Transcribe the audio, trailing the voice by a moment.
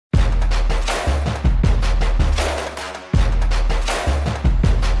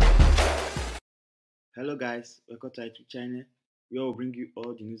Hello guys, welcome to our YouTube channel where we'll bring you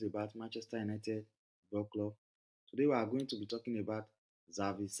all the news about Manchester United Football Club. Today we are going to be talking about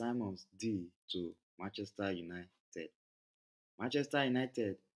Xavi Simon's deal to Manchester United. Manchester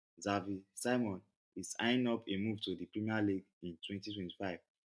United Xavi Simon is eyeing up a move to the Premier League in 2025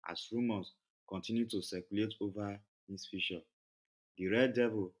 as rumours continue to circulate over his future. The Red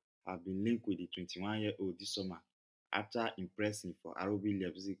Devil have been linked with the 21-year-old this summer after impressing for RB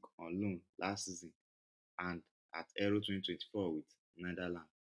Leipzig on loan last season and at Euro 2024 with Netherlands.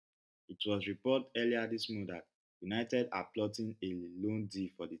 It was reported earlier this month that United are plotting a loan deal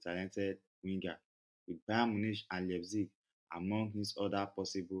for the talented winger, with Bayern Munich and Leipzig among his other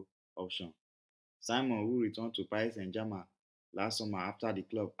possible options. Simon, who returned to Paris Saint-Germain last summer after the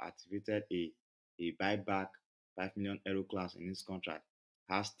club activated a buyback €5 million clause in his contract,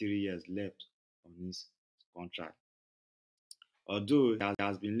 has 3 years left on his contract. Although he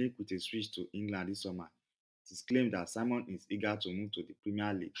has been linked with a switch to England this summer, it is claimed that Simon is eager to move to the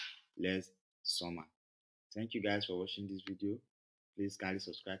Premier League next summer. Thank you guys for watching this video. Please kindly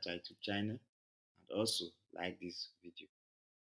subscribe to our YouTube channel and also like this video.